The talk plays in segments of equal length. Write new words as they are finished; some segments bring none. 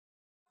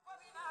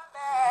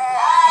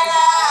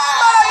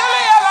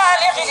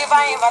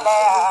fai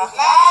valea.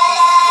 La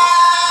la.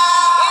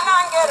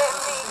 Inangere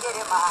mi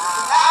girma.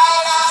 La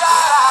la.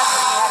 Jara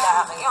dunia da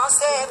yon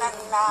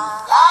senana.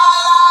 La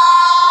la.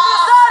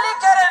 Misali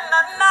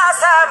kerenna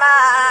sama.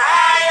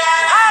 La la.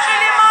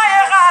 Akhili ma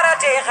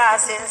yagharati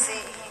khasinsi.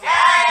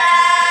 La la.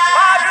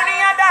 Ba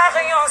dunia da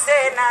yon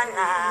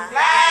senana.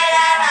 La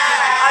la.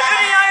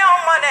 Adunia yon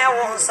mane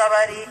won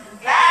sabari.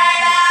 La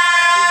la.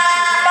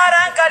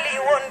 Barankali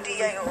wondi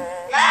yo.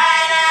 La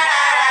la.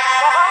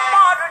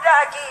 Muhammadu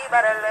daki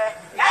barale.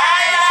 La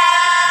la.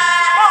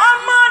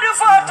 Muhammadu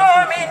foto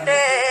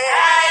minde.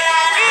 La la.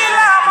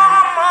 Ila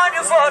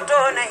Muhammadu foto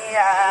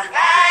naya.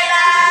 La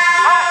la.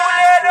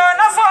 Amule do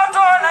na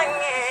foto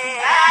nanye.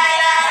 La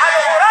la.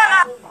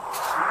 Alurana.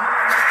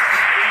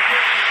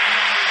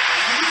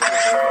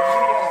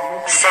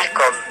 Celle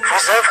comme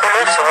vous offre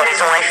Nous sur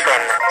Horizon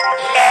FM.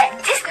 Il est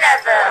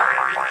 19h.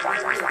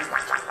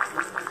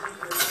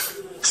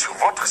 Sur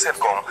votre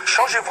Serment,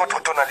 changez votre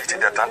tonalité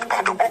d'attente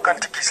par de beaux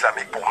cantiques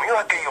islamiques pour mieux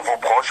accueillir vos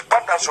proches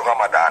pendant ce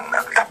Ramadan.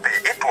 Tapez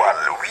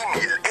étoile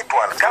 8000,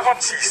 étoile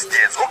 46,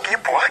 dièse OK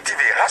pour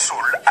activer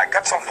Rasoul à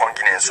 400 francs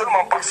guinéens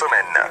seulement par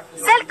semaine.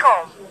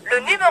 Serment, le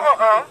numéro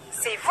 1,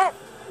 c'est vous.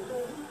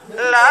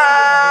 La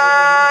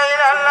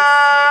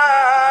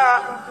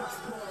ilallah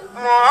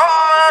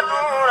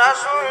Muhammadu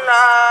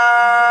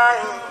Rasulullah.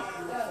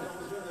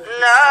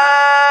 La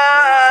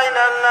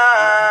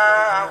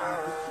ilallah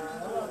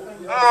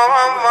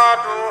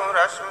Muhammadu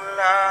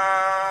Rasulullah.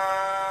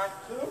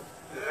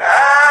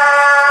 La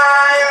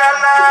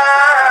ilallah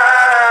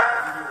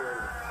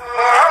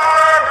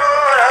Muhammadu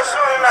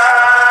Rasulullah.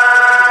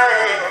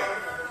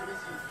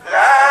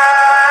 La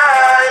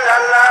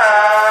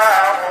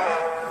ilallah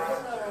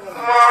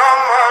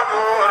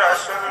Muhammadu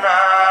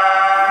Rasulullah.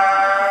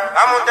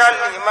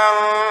 Amudaliman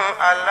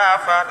Allah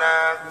fana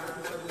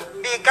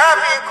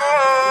bikafikum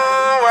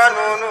wa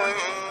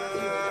nunuhi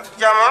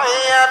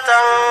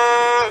jam'iyatan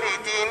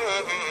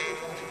lidinihi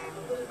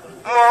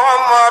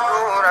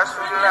Muhammadu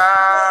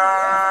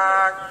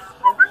Rasulullah.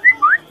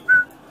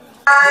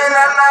 La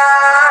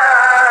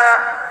ilallah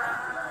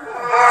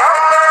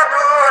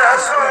Muhammadu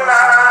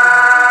Rasulullah.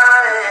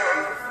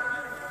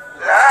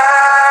 La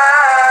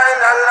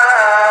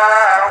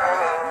ilallah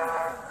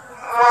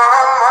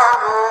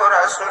Muhammadu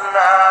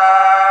Rasulullah.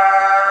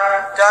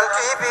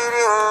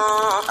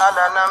 Jantibirin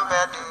ala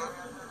nambedi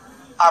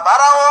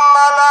abara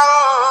ummalan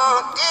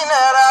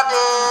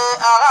inerade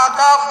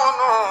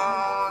agakafunu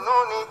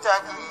nuni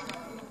tagi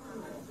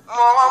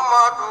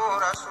Muhammadu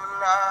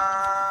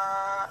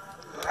Rasulullah.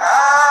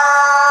 La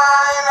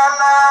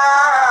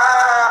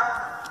ilallah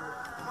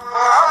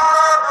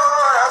Muhammadu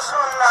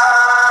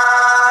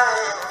Rasulullah.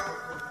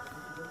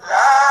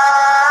 La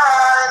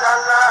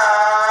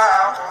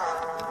ilallah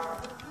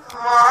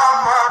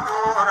Muhammadu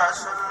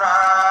Rasulullah.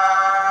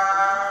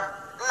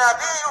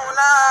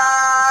 Nabiyuna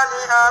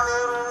li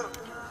amiru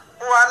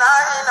wa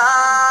nahina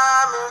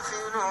min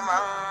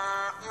filuman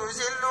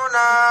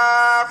yuzilluna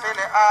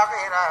fil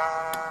akhirah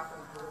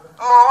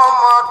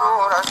Muhammadu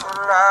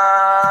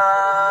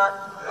Rasulullah.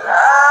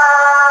 La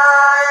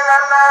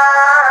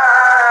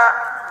ilallah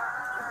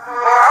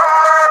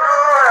Muhammadu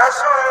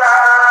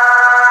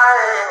Rasulullah.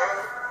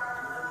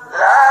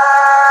 La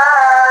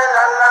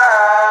ilallah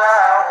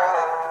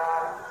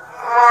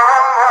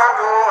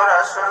Muhammadu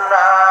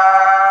Rasulullah.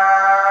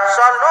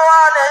 Sallu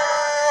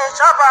alayhi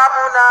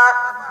shababuna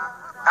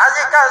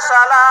azika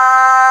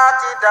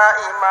salati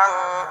daiman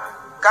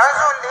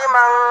kanzul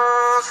liman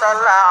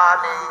salla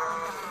alayhi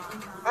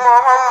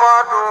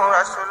Muhammadu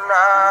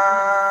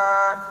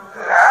Rasulullah.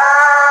 La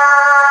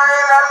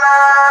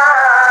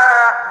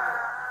ilallah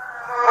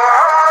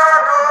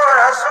Muhammadu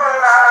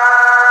Rasulullah.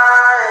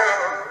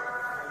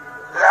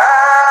 La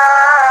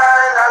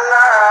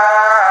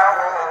ilallah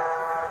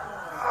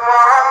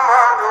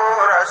Muhammadu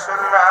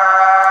Rasulullah.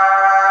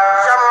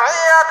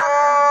 Jam'iyatu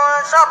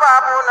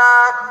shababuna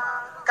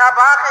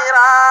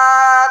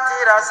kabakhirati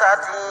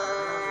rasati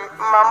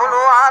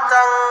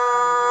mamlu'atan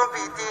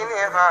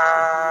bidiniha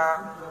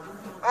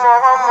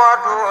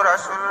Muhammadu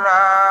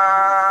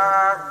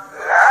Rasulullah.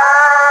 La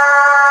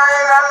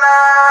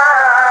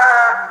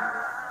ilallah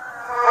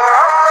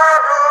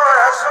Muhammadu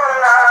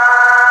Rasulullah.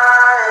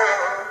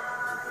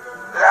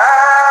 La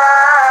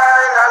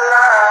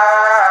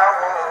ilallah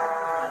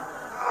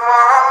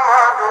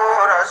Muhammadu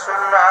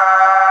Rasulullah.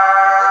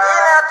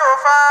 Ina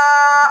tufa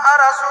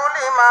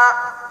rasulima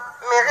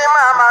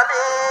migima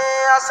mali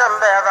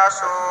asambe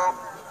gasu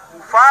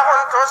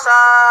fa'un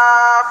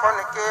tusafun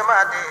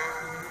kimadi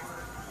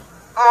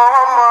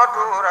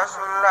Muhammadu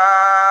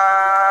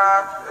Rasulullah.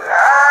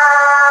 La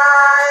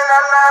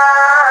ilallah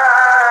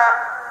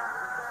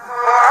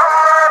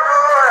Muhammadu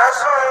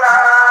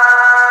Rasulullah.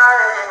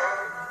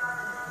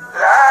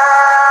 La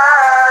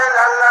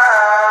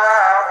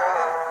ilallah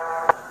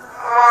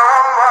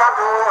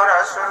Muhammadu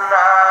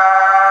Rasulullah.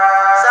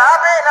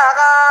 Sabina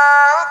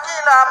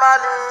kila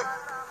mali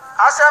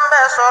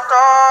asambe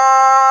soto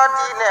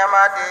dine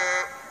madi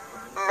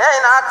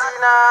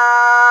neinatina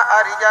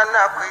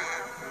arijanna kui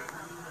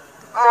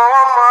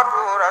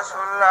Muhammadu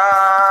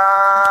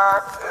Rasulullah.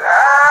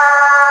 La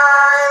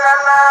ilaha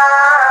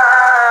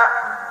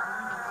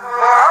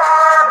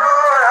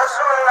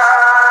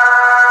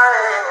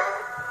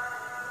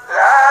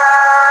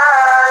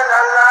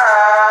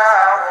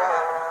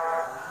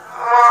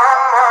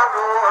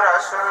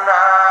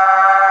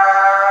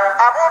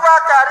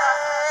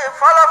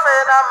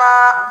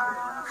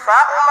fa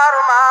Umar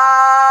ma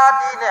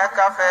dine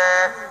kafe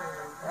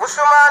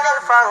Usmani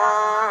fang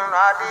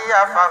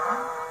Nadia fang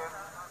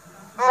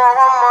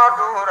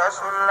Muhammadu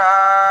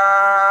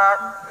Rasulullah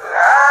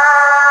la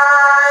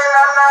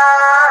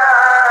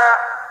ilallah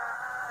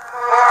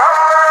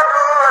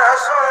Muhammadu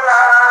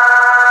Rasulullah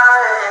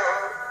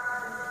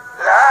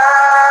la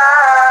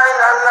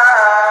ilallah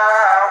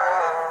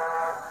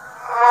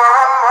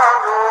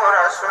Muhammadu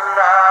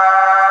Rasulullah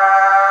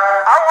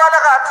awwal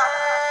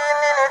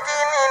ghatin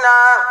dinina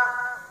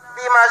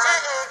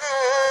bimaji'i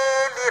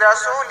li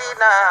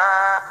rasulina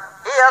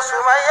ya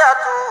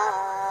sumayatu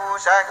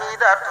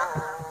shahidatu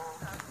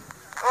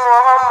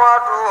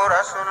Muhammadu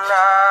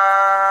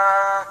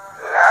Rasulullah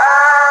la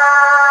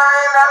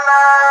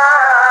ilallah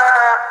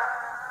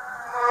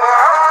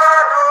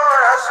Muhammadu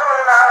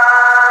Rasulullah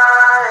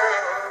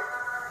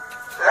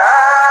la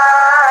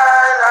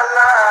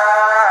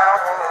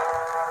ilallah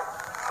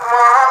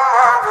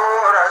Muhammadu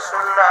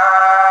Rasulullah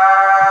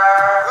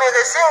mi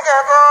singe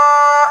go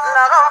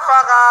na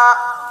gamfaga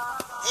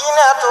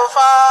ina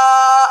tufa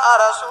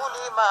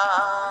rasulima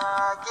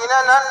kina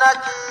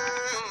nanaki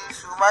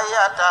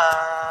sumayata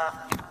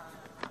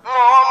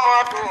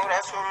Muhammadu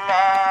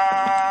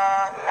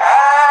Rasulullah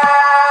la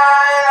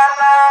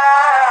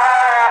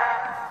ilallah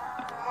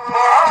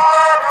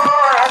Muhammadu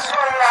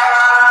Rasulullah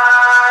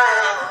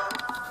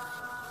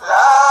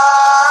la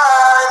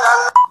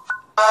ilallah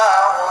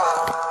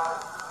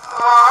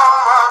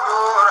Muhammadu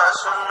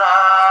Rasulullah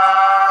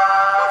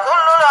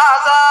kullu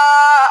hadha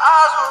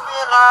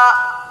azubiha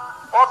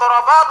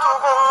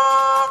وضرباتهم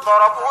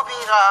ضربوا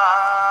بها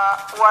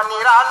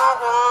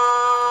ونيرانهم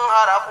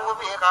هربوا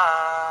بها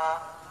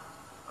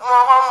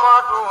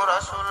محمد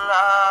رسول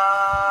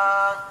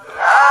الله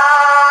لا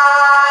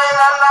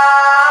إله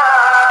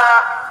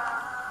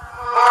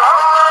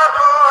محمد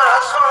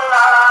رسول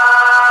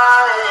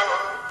الله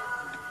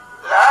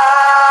لا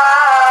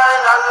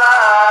إله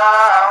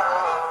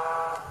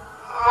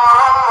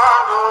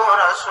محمد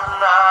رسول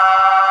الله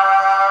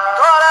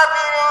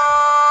تربين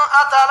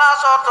أتنا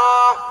صوتو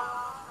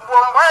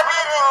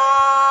Bombabirin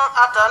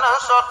atanan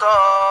soto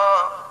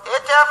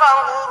ete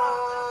fanguru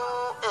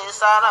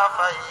esana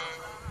fayi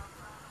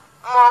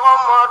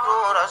Muhammadu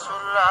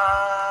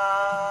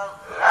Rasulullah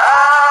la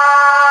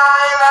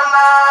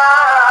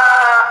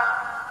ilallah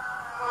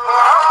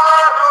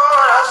Muhammadu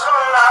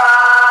Rasulullah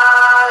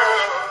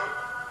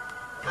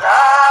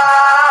la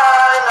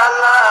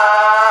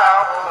ilallah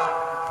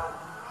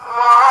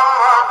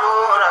Muhammadu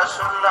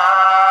Rasulullah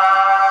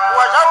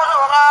wa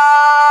zawjuha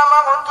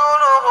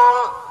maqtuluhum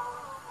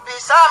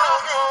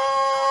بسامه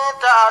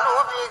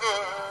تعالوا به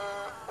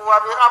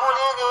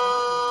وبقبله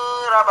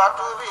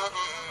ربطوا به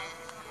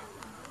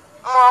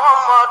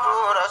محمد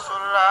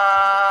رسول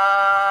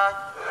الله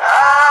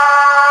لا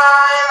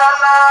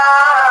إله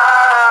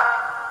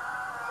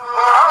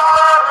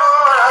محمد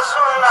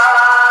رسول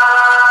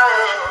الله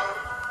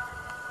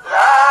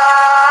لا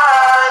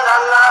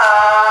إله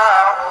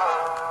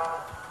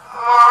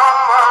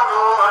محمد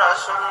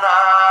رسول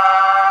الله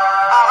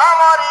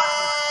أغمري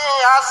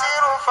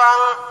يسير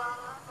فان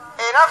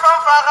ina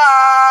fanfaga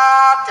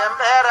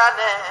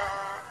temberane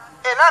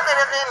ina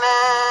khirqine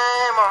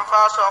mon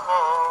fasoko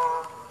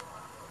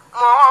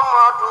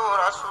Muhammadu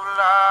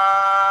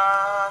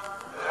Rasulullah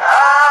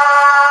la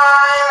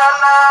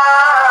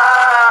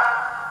ilallah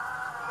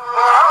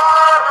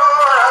Muhammadu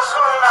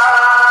Rasulullah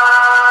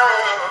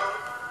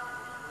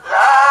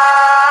la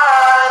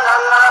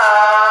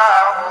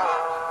ilallah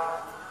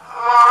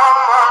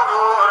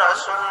Muhammadu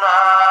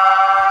Rasulullah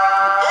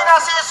ina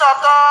si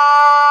soto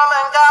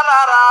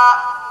mengalara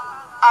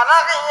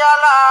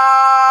Anagiyala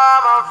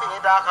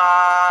mafidaka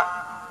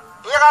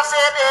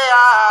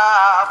Irasedeya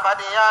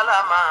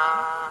fadiyalama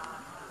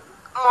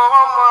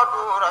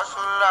Muhammadu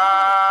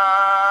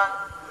Rasulullah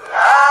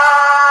la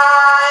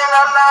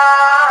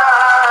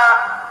ilallah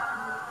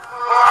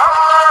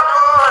Muhammadu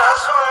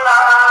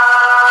Rasulullah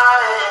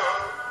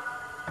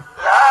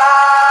la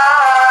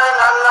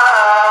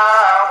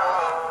ilallah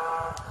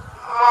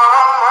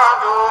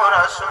Muhammadu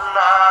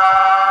Rasulullah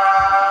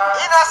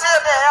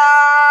Inasedeya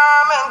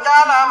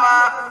mengalama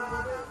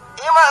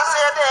iman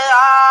sede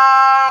ya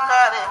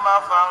karima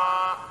fang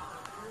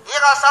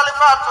ira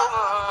salifatum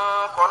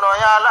kono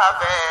ya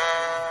labe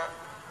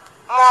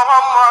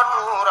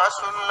Muhammadu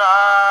Rasulullah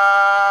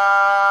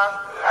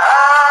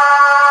la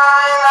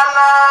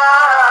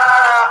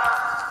ilallah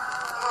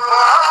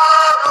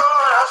Muhammadu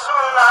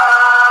Rasulullah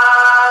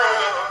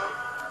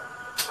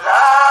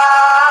la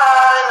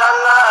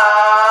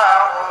ilallah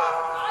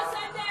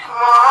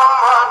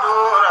Muhammadu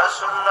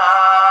Rasulullah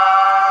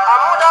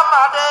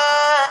amudamade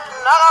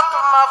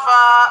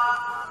naratumafa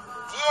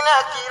dina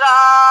kira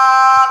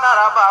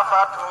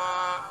narabafatum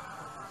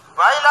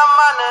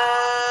bailamane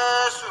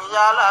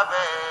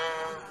suyalabe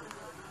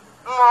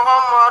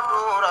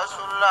Muhammadu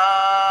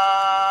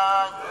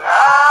Rasulullah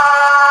la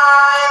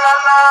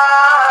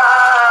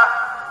ilallah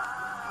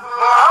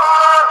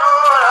Muhammadu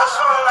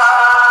Rasulullah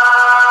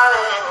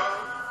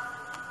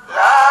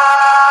la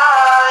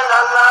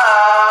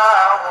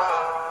ilallah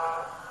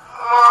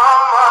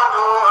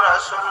Muhammadu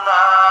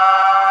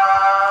Rasulullah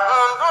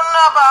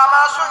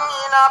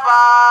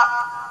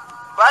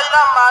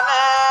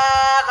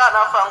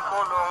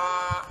fankulum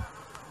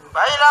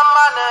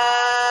bailamane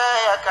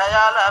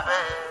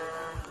yakayalabe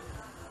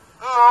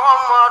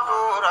Muhammadu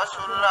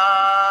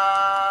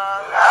Rasulullah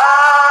la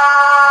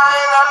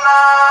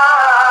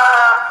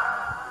ilallah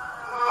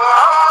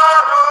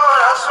Muhammadu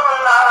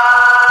Rasulullah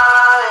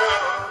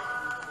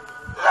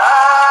la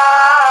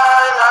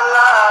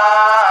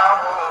ilallah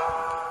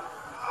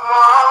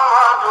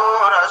Muhammadu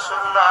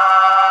Rasulullah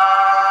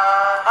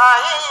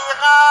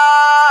aiqa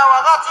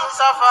waqati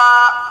safa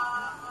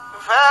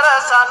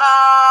فرسنا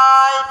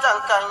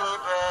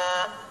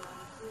يتنكيبه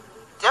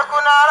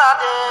تكونارا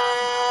دي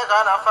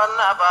غنا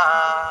فنبا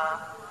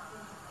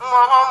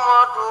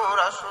محمد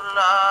رسول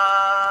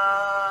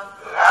الله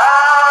لا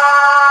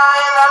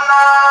إله إلا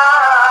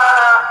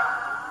الله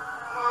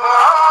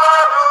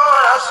محمد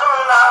رسول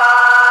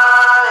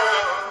الله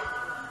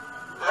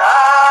لا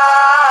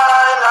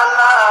إله إلا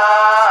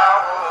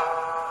الله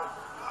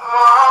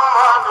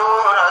محمد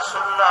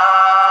رسول الله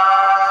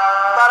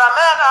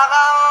برمنا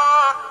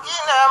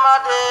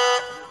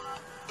Guinée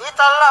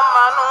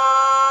italamanu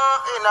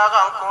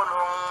inagan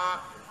kulung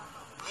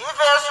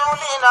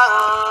ifesulinan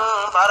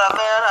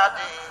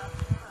baramerade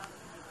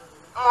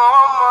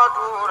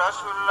Muhammadu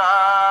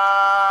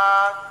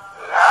Rasulullah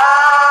la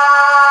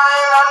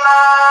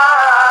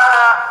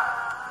ilallah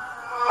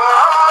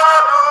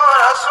Muhammadu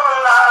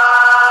Rasulullah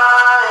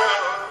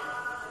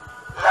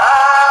la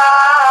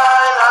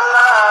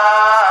ilallah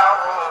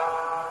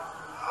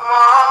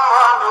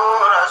Muhammadu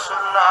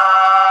Rasulullah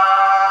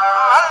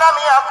lam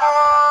yakun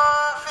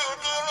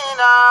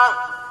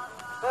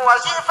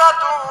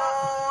وظيفته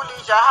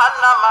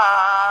لجهنم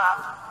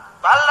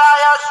بل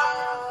لا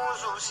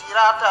يسوس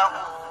سيرته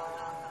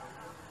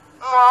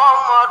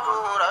محمد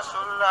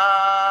رسول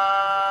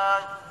الله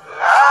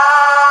لا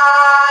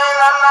إله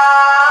إلا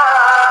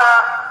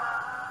الله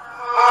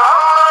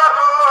محمد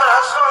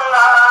رسول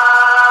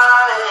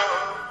الله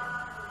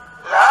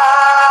لا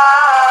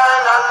إله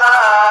إلا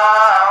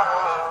الله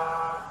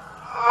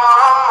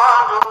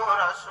محمد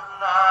رسول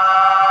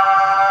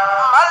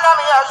الله من لم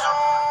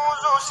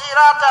يسوس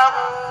سيرته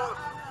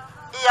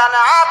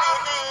ينعى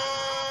به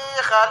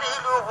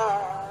خليله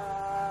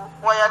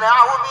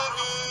وينعى به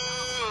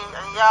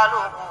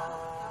عياله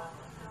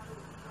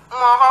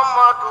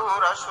محمد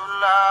رسول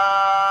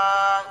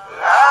الله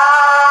لا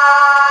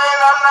إله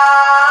إلا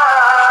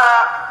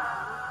الله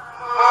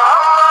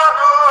محمد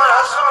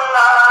رسول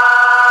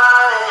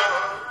الله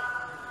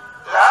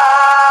لا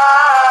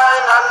إله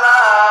إلا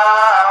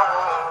الله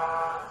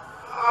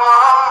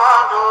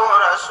محمد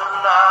رسول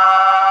الله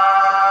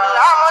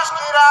لا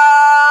مشكلة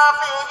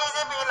في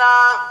حزبنا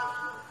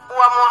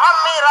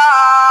ومعمرا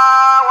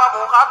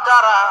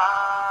ومقدرا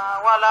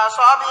ولا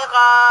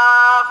سابقا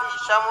في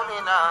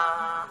شملنا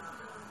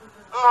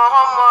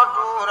محمد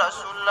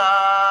رسول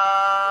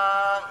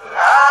الله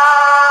لا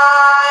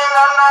إله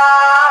إلا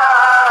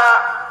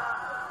الله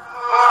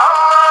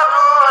محمد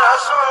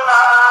رسول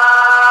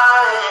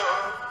الله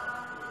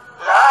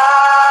لا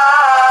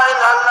إله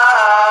إلا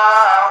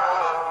الله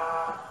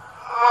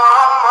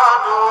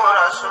محمد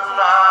رسول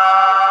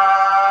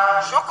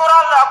الله شكرا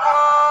لكم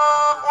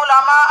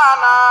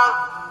علماءنا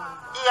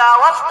يا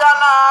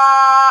وفدنا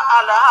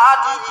على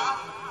هذه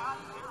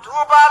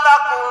توبى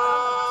لكم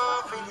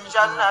في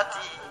الجنة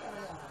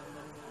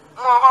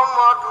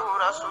محمد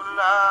رسول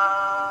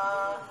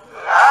الله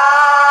لا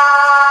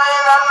إله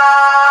إلا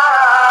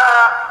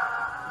الله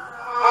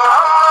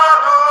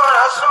محمد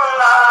رسول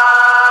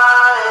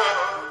الله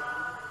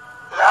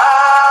لا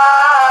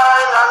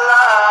إله إلا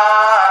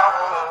الله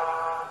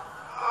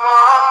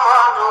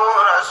محمد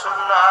رسول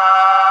الله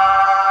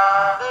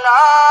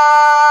لا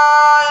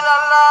إله إلا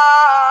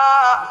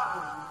الله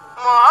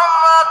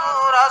محمد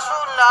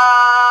رسول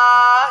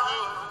الله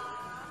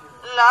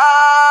لا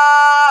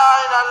إله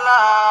إلا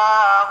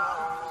الله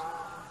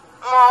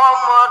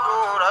محمد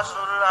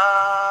رسول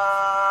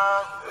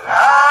الله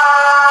لا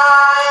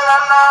إله إلا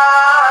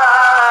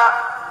الله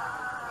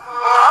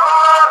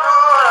محمد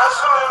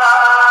رسول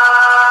الله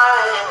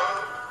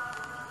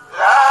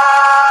لا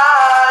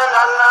إله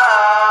إلا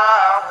الله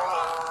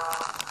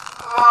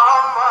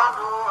محمد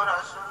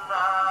رسول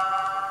الله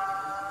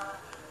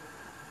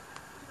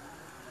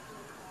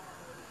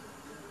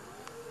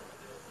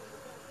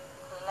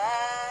لا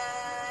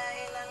إله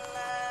إلا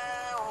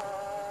الله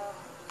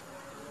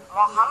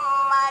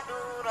محمد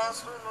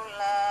رسول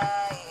الله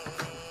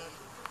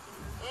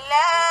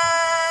لا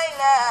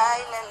إله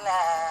إلا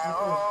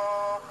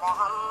الله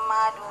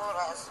محمد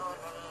رسول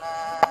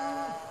الله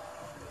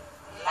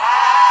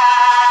لا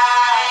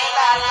إله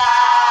إلا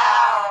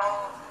الله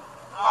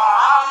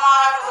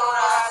محمد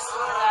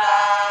رسول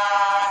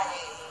الله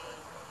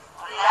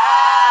لا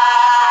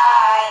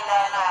إله إلا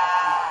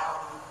الله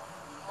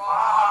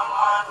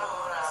محمد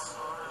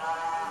رسول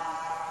الله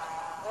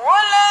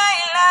ولا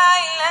إله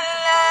إلا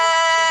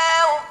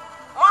الله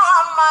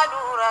محمد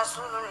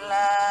رسول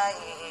الله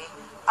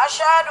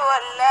أشهد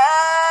أن لا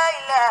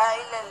إله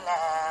إلا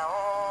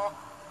الله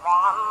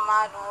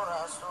محمد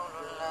رسول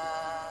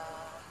الله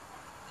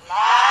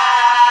لا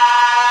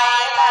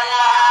إله إلا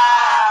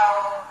الله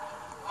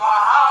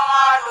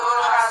محمد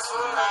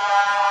رسول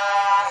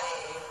الله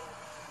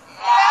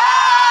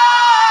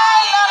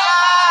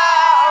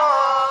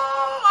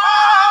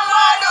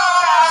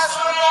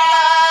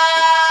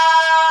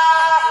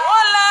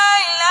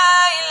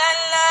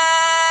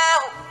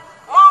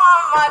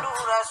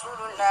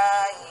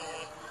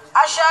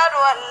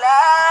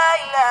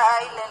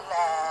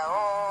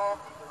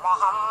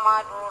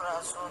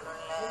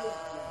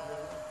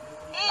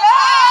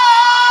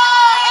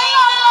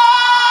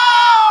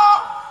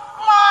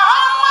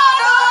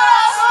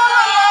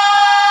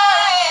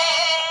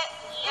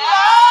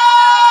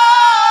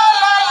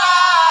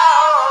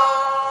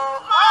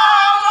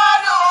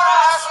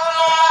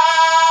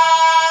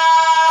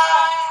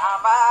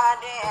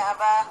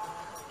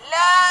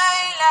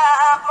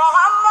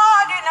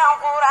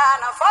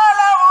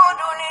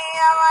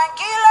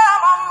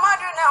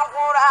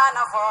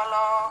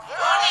folo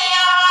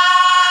dunia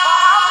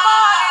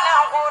Muhammad na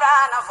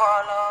Quran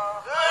folo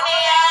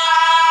dunia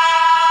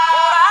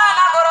Quran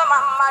goro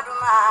Muhammadu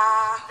ma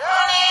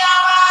dunia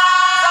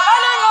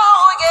sabale no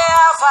ge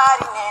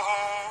afarine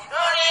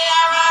dunia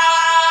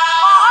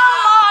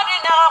Muhammad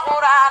na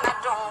Quran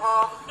tungo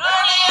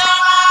dunia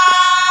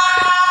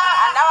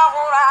anda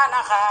Quran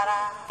khara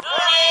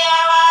dunia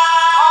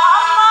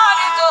Muhammad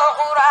to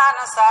Quran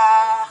sa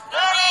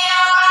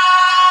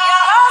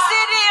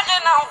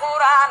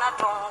Quran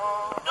tungo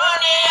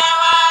dunia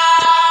ma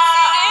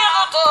sidiq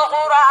to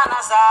Quran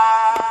sa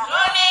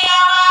dunia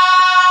ma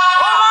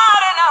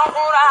Umar na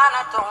Quran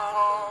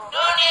tungo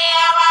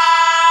dunia ma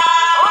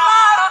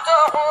Umar to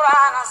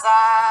Quran sa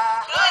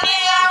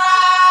dunia ma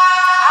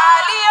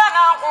Ali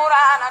na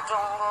Quran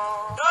tungo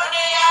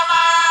dunia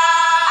ma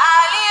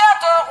Ali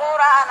to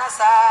Quran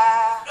sa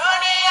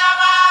dunia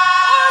ma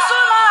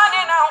Usman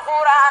na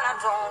Quran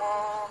tungo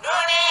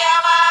dunia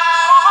ma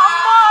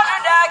Muhammad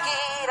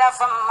dagira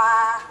fama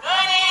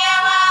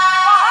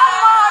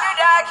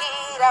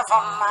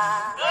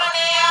Fama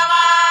dunia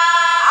ma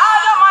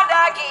Adam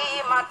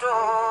dagi mato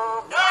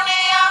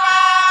dunia ma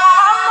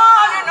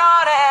Muhammad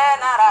nore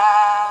nara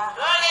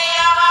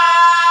dunia ma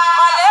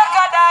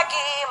Maleka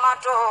dagi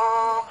mato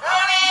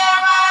dunia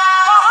ma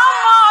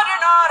Muhammad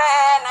nore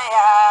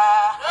naya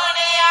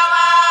dunia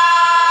ma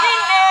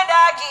Inne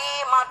dagi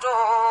mato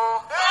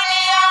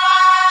dunia ma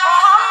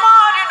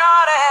Muhammad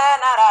nore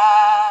nara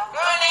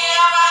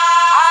dunia ma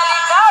Ali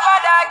Kaba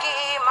dagi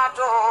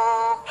mato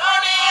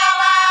dunia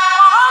ma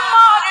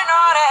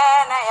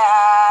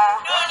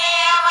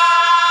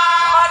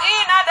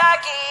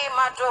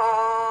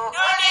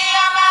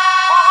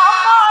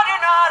Muhammad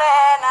nore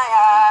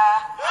naya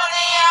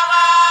dunia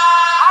ma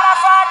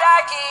Arafa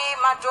daki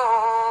mato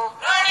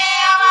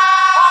dunia ma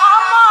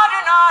Muhammad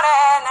nore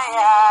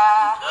naya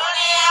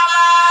dunia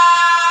ma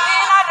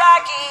Mina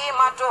daki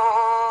mato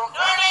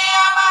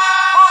dunia ma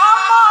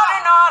Muhammad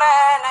nore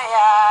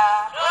naya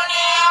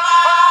dunia ma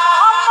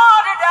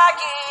Muhammad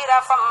daki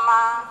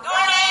rafama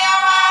dunia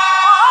ma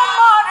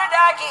Muhammad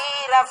daki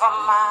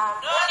rafama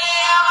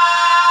dunia ma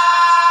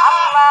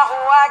Allahu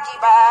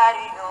akbar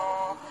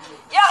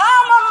ya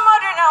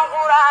Muhammad na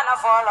Quran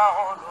folo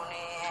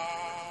dunia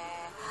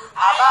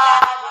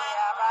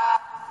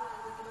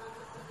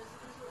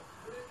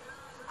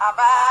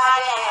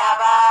abade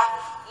aba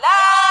la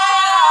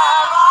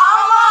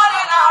Muhammad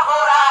na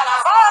Quran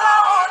folo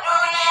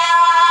dunia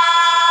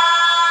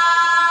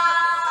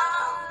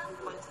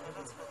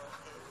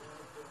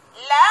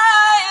la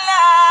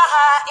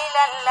ilaha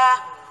illallah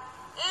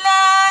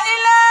la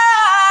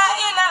ilaha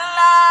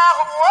illallah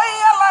wa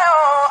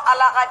yallahu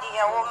ala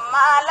qadiya wa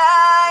la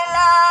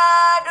ilaha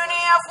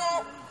dunia fu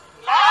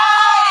la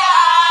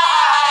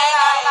ilaha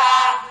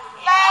illallah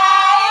la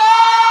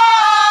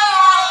ilaha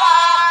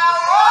illallah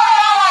wa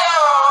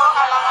yallahu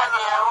ala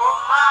qadiya wa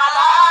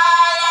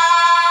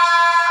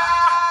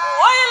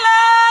la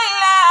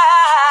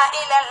ilaha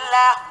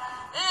illallah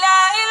la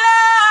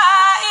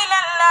ilaha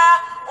illallah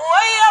wa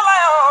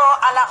yallahu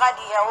ala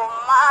qadiya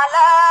wa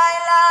la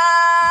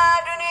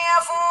ilaha dunia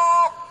fu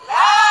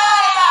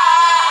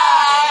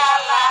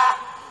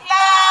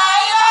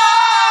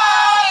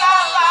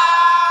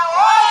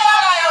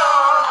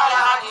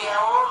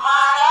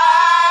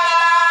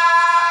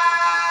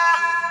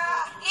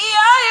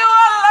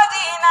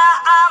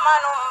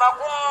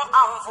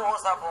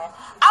anfusakum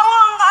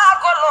awanga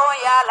kolo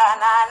yala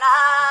nana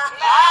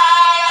la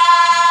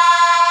ilaha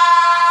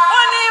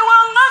wani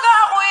wanga ga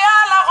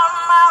yala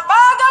gomma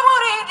baga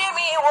buridi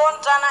mi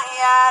wontana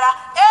yara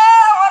e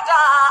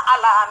wata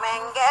ala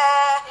menge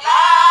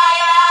la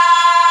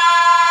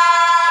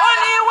ilaha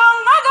wani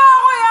wanga ga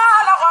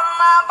yala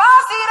gomma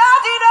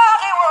basirati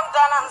dagi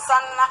wontana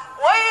sanna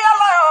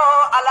wayala yo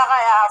ala ga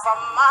ya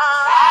famma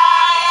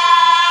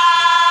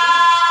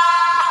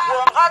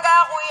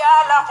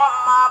la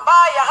qamma ba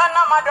ya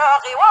hana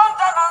madogi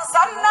wonta non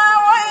sanna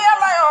wa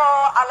yalla yo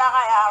ala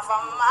ya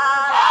famma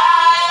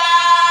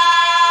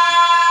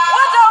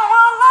wata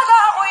wonga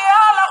ga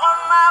ya la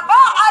qamma ba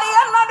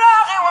ariyan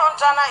madogi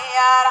wonta na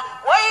yara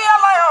wa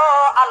yalla yo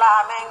ala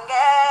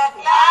menge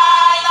la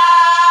ilaha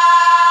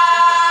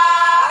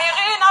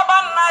mirina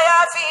banna ya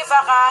fi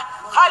faqa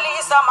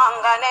khalisa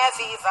mangane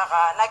fi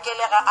faqa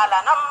nakilga ala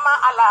namma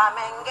ala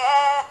menge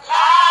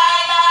la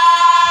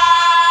ilaha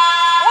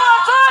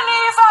wotoni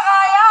faqa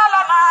ya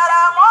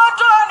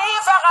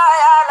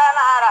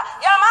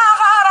ma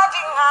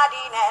kharatin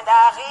hadine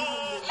dahi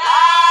la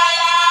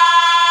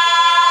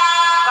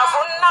ilaha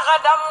kafunna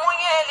gadam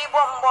yeli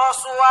bombo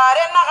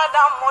suare na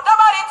gadam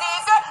dabari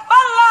tife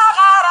balla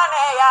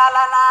kharane ya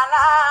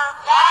lanana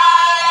la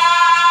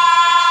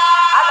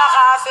ilaha ala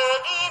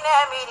khafedine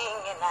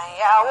miringina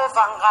ya wo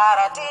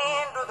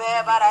fangaratin dube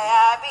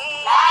barayabi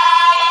la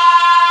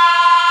ilaha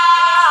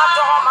na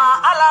toma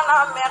ala na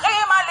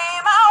meghima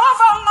lima wo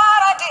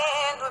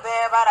fangaratin dube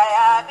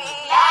barayabi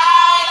la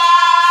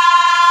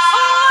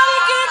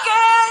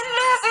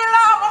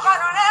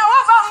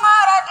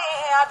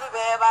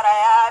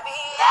barayabi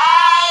la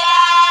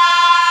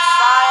ilaha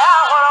saya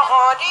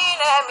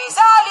khudine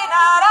misali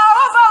nara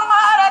wa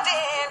famma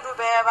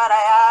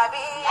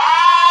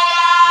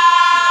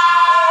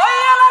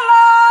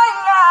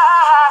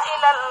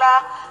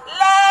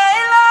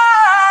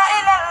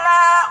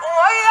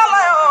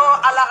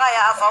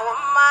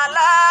umma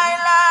la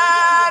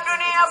ilaha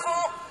dunia fu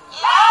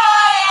la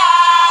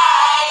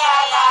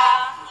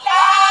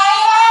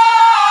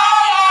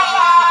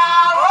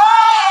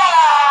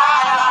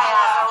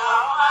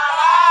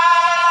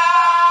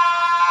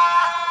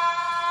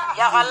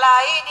ya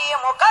khalaidi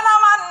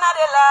mukanaman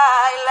de la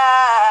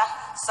ilaha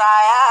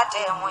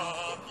sayate mu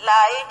la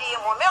idi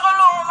mu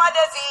mighlu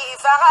madfi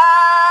faga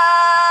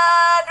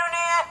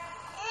dunia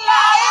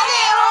la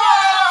idi mu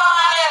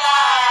de la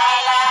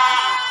ilaha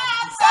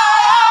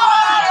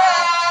sayate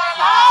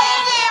la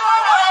idi mu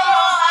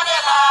mighlu madfi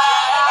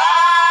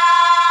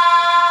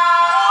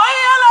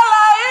ya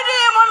la idi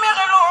mu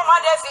mighlu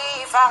madfi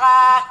faga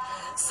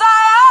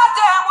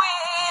sayate mu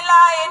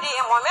la idi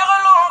mu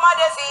mighlu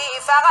madfi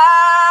faga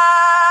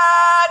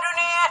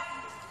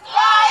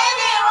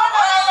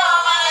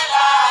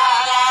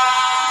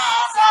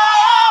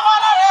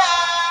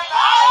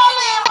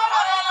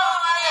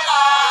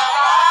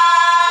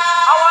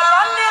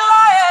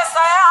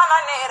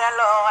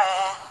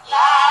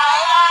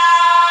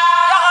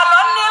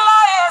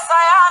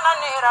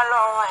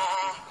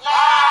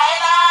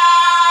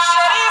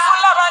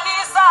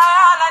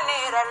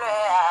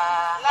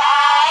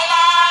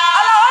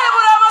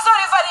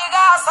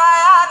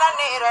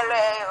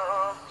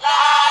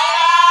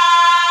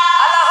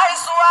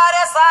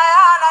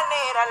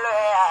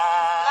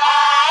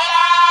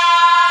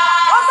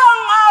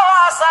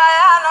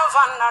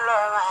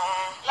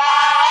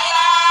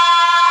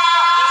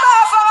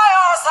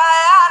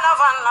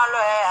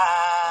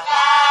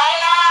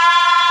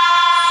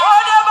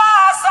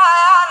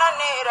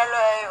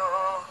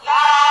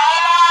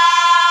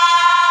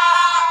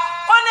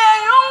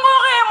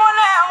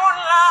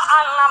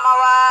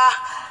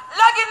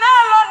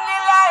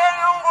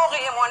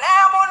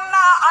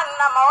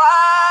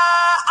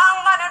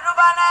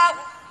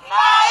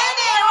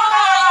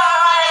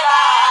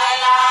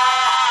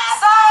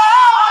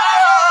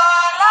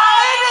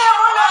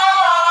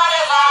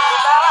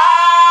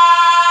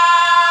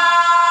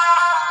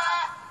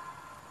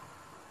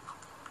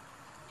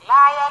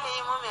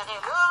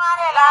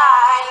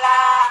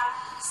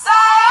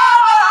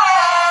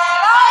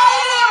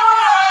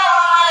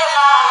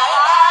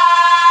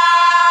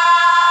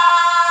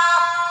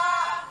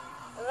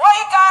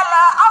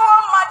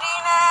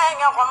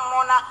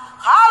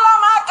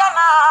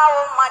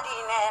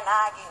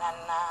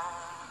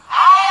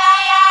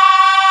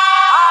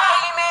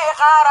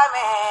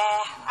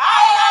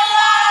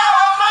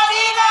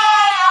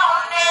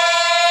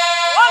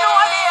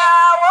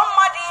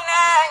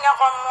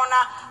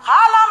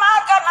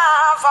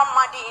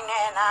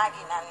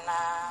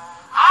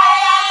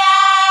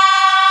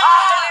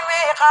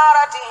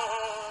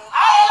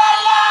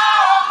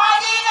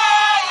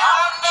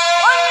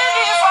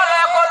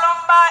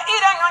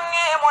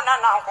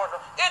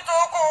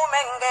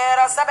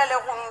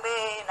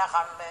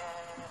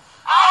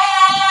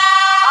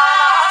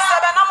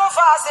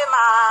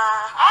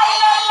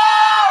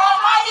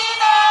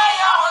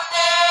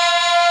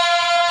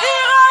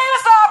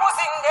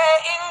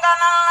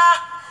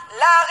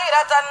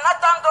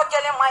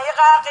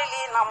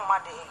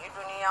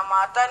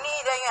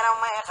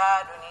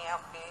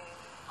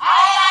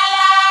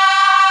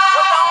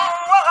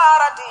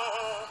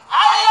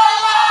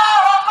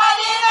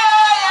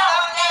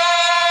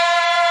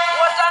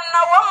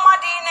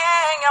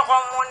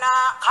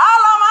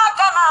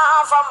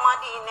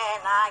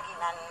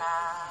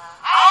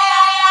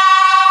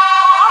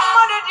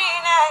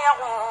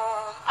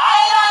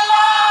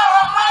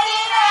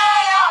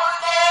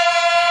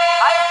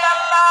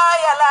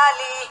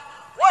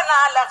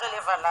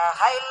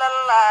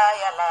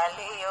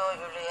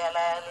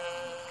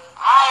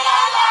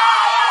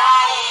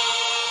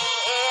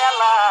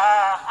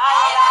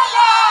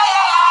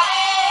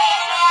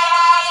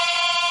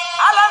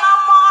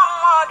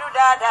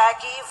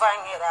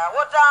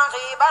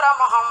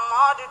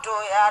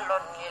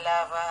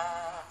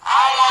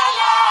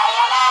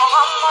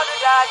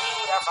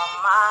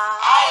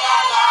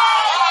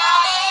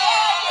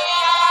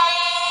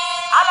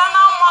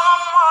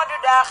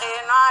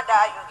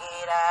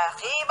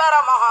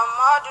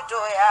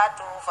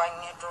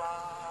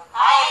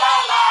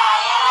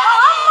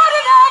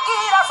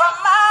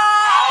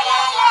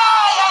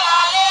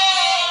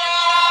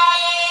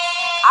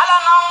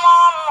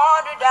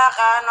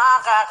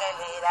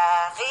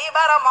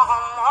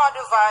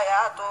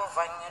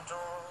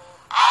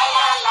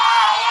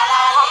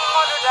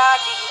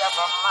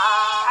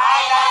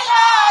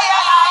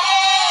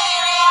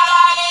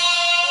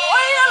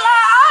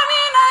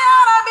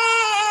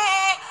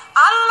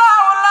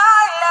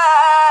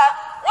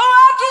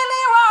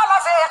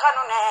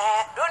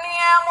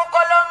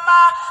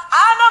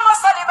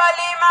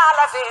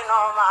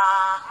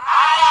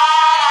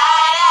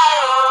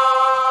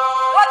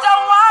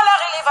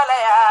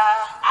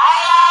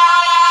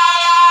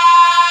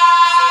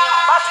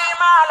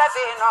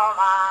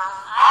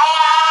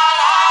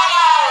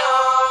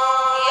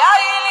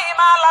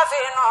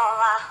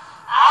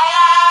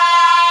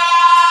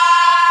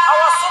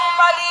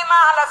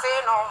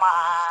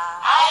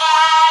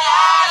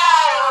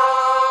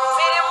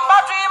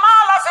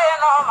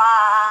senoma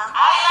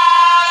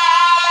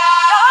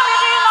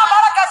Yamina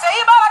baraka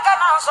sei baraka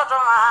na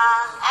sotoma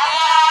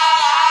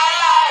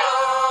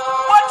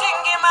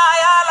Watingi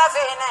maya la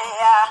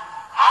feneya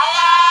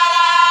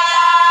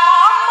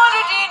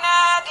Muhammadu dina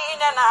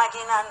na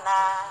ginana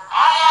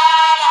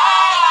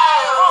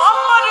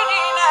Muhammadu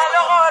dina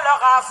lo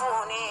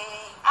ghafuni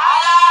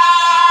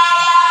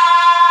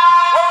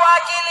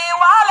Wawakili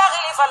wala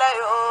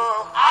ghifalayo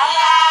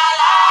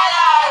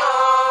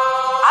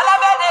Ala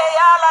bede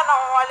yala na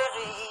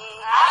walighi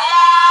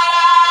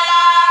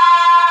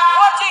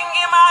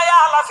Watingi maya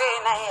la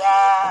feneya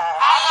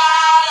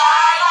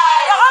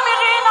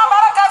Yamina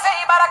baraka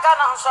sei baraka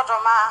na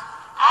sotoma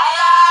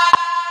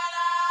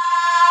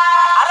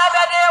Ala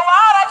bede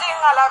wara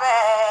tingala be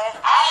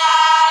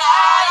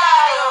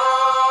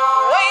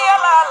Waya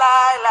la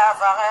ila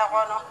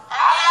faghono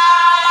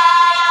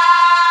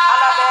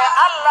Ala be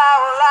Allah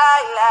la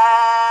ila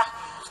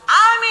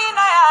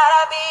Amina ya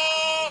Rabbi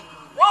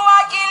wa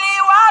wakili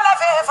wala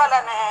fe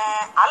falane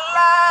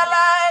Allah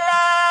la ila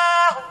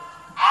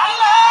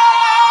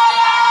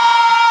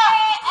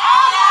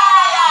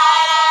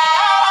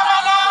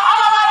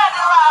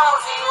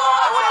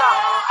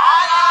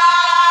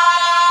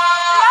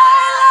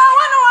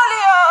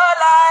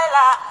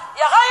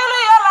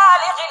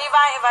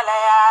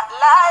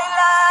La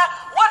ilaha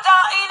wata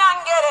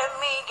inangere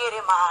mi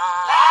girma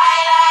la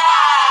ilaha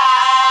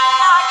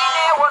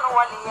nagine won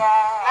waliya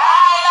la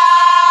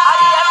ilaha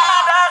ariyanna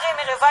dagi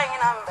mi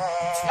fainambe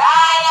la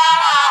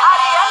ilaha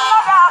ariyanna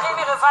dagi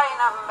mi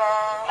fainambe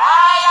la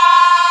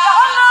ilaha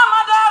jahannama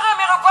dagi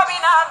mi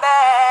kwabinambe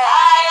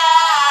la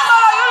ilaha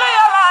mala yulu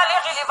yala li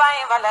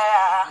khilifain bala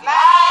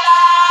la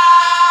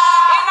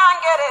ilaha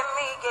inangere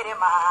mi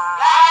girma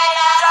la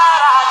ilaha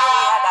jara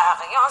dunya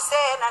dagi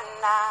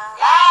yosenanna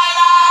la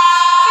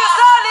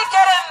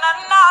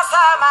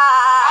Sama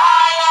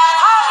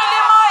Akhli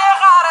ma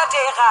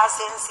yagharati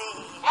khasinsi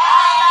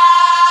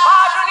Ba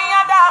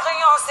dunya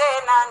daghiyo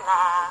senana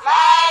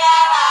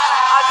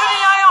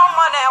Dunya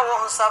yomane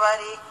won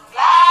sabari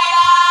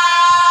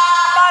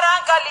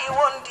Barankali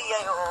wondiya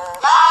yo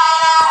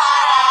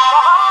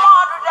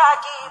Muhammadu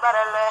daki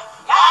barale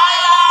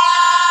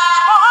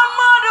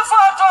Muhammadu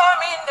foto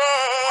minde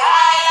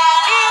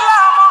Kila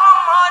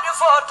Muhammadu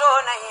foto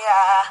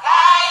naya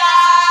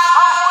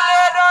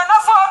Amule do na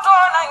foto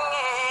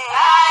nanye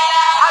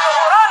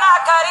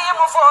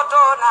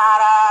Foto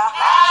nara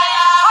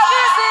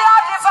Hadisi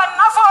atifan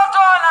na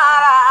foto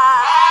nara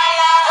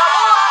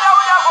Jabur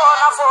dawda go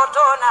na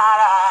foto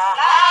nara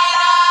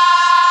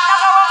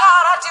Nakawa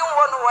karati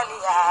won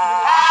waliya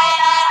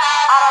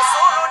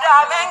Arasulu da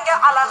menge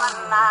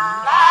alamanna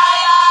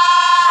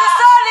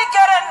Bisali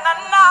keren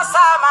na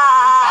sama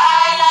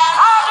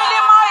Akhli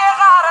ma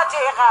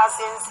yagharati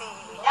khasinsi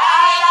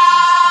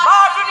Ba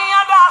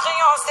dunya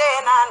dakhiyo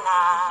senana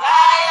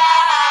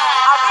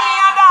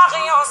Dunya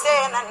dakhiyo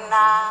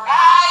senana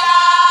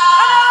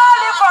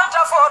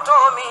Foto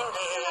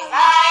minde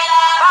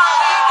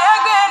Bambi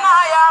gege na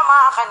ya ma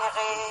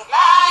khanighi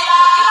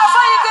Ina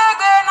fay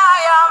gege na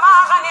ya ma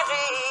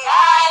khanighi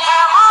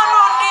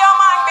Manun dia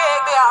man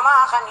bebe ma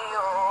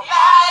khaniyo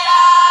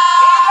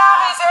Ila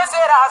rife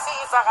fera fi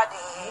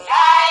fagadi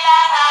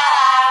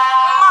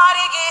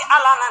Marigi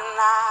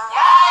alananna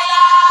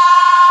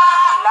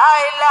La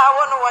ilaha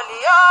won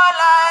waliyo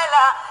la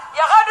ilaha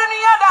Ya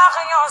dunya da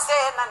khanyo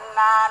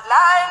senanna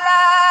La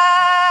ilaha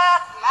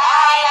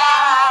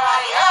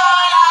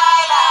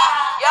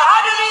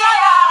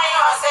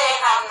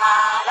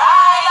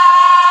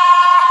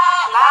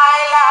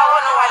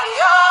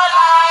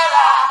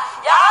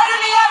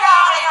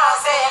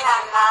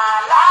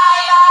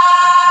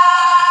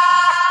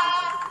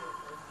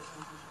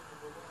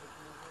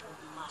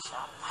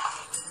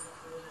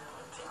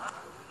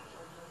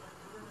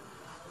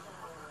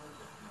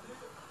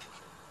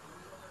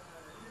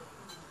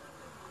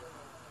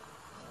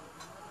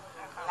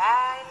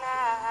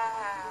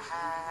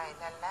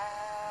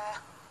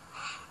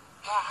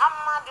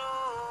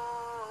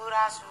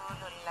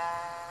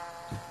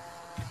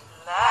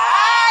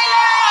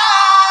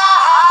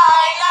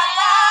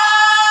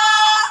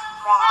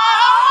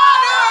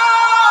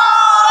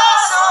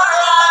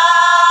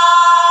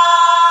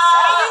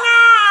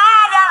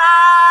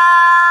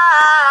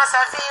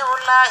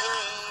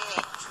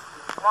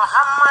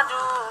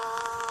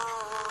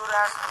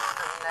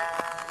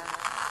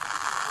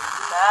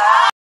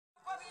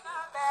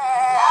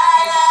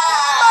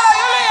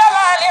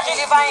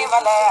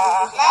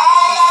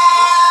La